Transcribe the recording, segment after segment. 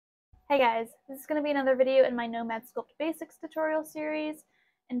Hey guys, this is going to be another video in my Nomad Sculpt Basics tutorial series,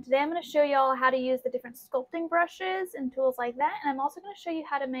 and today I'm going to show you all how to use the different sculpting brushes and tools like that, and I'm also going to show you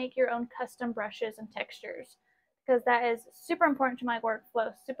how to make your own custom brushes and textures, because that is super important to my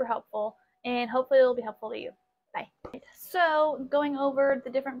workflow, super helpful, and hopefully it will be helpful to you. Bye. So, going over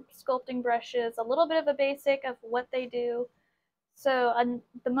the different sculpting brushes, a little bit of a basic of what they do. So,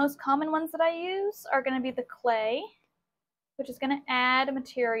 the most common ones that I use are going to be the clay, which is going to add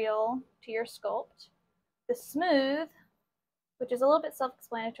material to your sculpt. The smooth, which is a little bit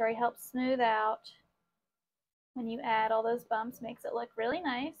self-explanatory, helps smooth out when you add all those bumps, makes it look really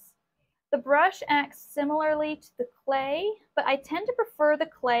nice. The brush acts similarly to the clay, but I tend to prefer the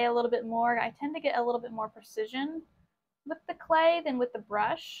clay a little bit more. I tend to get a little bit more precision with the clay than with the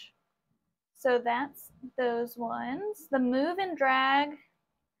brush. So that's those ones. The move and drag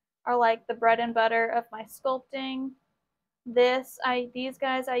are like the bread and butter of my sculpting. These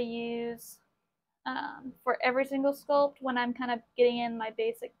guys I use for every single sculpt when I'm kind of getting in my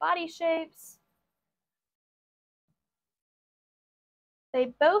basic body shapes.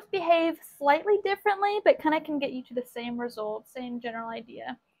 They both behave slightly differently, but kind of can get you to the same result, same general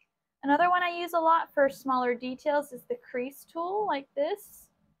idea. Another one I use a lot for smaller details is the crease tool, like this,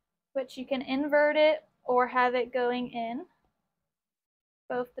 which you can invert it or have it going in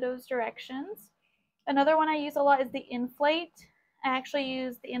both those directions. Another one I use a lot is the inflate. I actually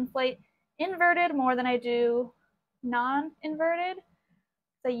use the inflate inverted more than I do non-inverted.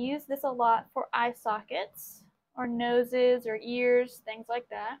 I use this a lot for eye sockets or noses or ears, things like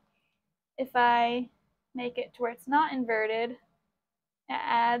that. If I make it to where it's not inverted, it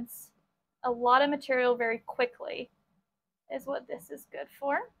adds a lot of material very quickly, is what this is good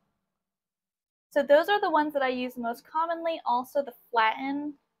for. So those are the ones that I use most commonly. Also the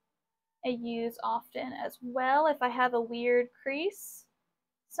flatten I use often as well. If I have a weird crease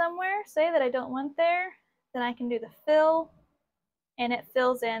somewhere, say that I don't want there, then I can do the fill and it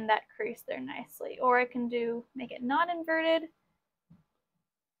fills in that crease there nicely. Or I can make it not inverted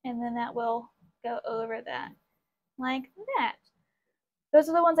and then that will go over that like that. Those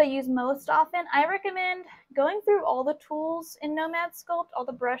are the ones I use most often. I recommend going through all the tools in Nomad Sculpt, all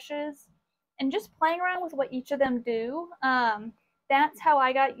the brushes, and just playing around with what each of them do. That's how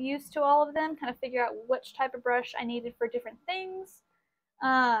I got used to all of them, kind of figure out which type of brush I needed for different things.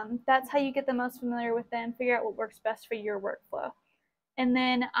 That's how you get the most familiar with them, figure out what works best for your workflow. And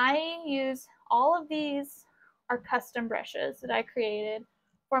then I use all of these are custom brushes that I created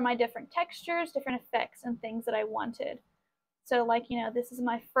for my different textures, different effects, and things that I wanted. So like, this is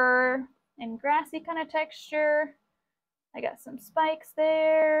my fur and grassy kind of texture. I got some spikes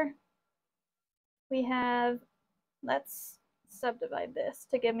there. We have, let's subdivide this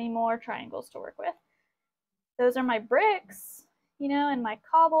to give me more triangles to work with. Those are my bricks, and my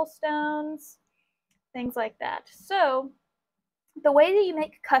cobblestones, things like that. So the way that you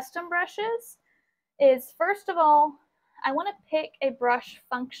make custom brushes is, first of all, I want to pick a brush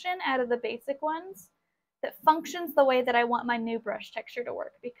function out of the basic ones that functions the way that I want my new brush texture to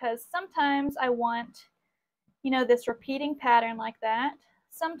work, because sometimes I want, this repeating pattern like that.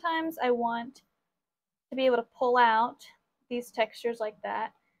 Sometimes I want to be able to pull out these textures like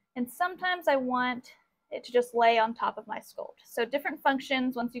that. And sometimes I want it to just lay on top of my sculpt. So different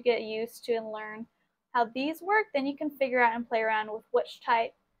functions, once you get used to and learn how these work, then you can figure out and play around with which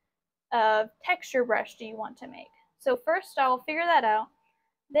type of texture brush do you want to make. So first I will figure that out.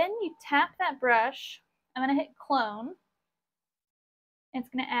 Then you tap that brush. I'm going to hit clone. And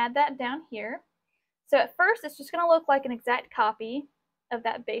it's going to add that down here. So at first it's just going to look like an exact copy of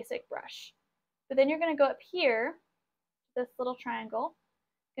that basic brush. But then you're going to go up here, this little triangle,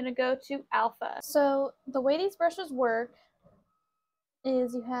 going to go to alpha. So the way these brushes work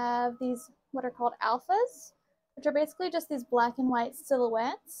is you have these what are called alphas, which are basically just these black and white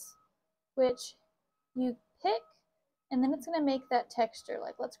silhouettes, which you pick, and then it's going to make that texture.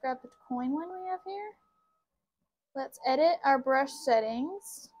 Like, let's grab the coin one we have here. Let's edit our brush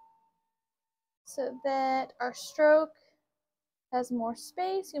settings so that our stroke has more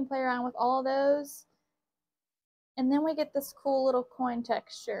space. You can play around with all of those. And then we get this cool little coin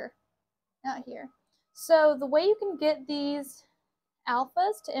texture out here. So the way you can get these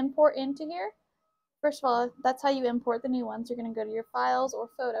alphas to import into here, first of all, that's how you import the new ones. You're going to go to your files or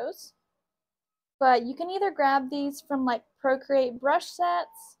photos. But you can either grab these from like Procreate brush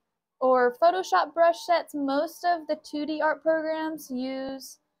sets or Photoshop brush sets. Most of the 2D art programs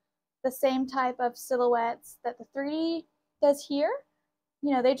use the same type of silhouettes that the 3D does here.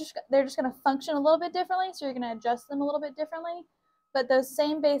 They're just going to function a little bit differently, so you're going to adjust them a little bit differently. But those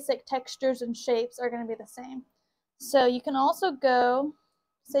same basic textures and shapes are going to be the same. So you can also go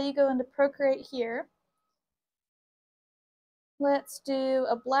say you go into Procreate here. Let's do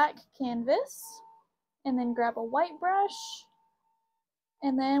a black canvas and then grab a white brush.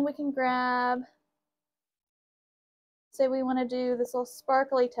 And then we can grab, say we want to do this little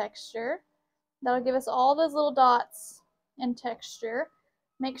sparkly texture. That'll give us all those little dots and texture.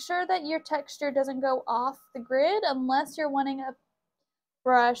 Make sure that your texture doesn't go off the grid unless you're wanting a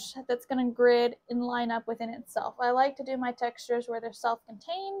brush that's going to grid and line up within itself. I like to do my textures where they're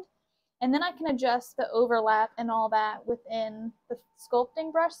self-contained, and then I can adjust the overlap and all that within the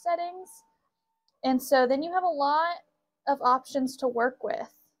sculpting brush settings. And so then you have a lot of options to work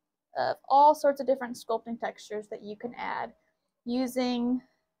with, of all sorts of different sculpting textures that you can add using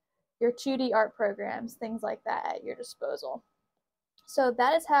your 2D art programs, things like that at your disposal. So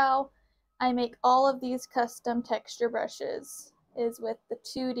that is how I make all of these custom texture brushes, is with the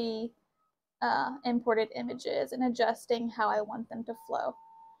 2D imported images and adjusting how I want them to flow.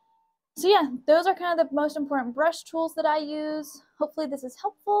 So yeah, those are kind of the most important brush tools that I use. Hopefully this is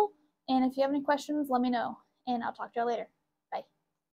helpful, and if you have any questions, let me know, and I'll talk to y'all later.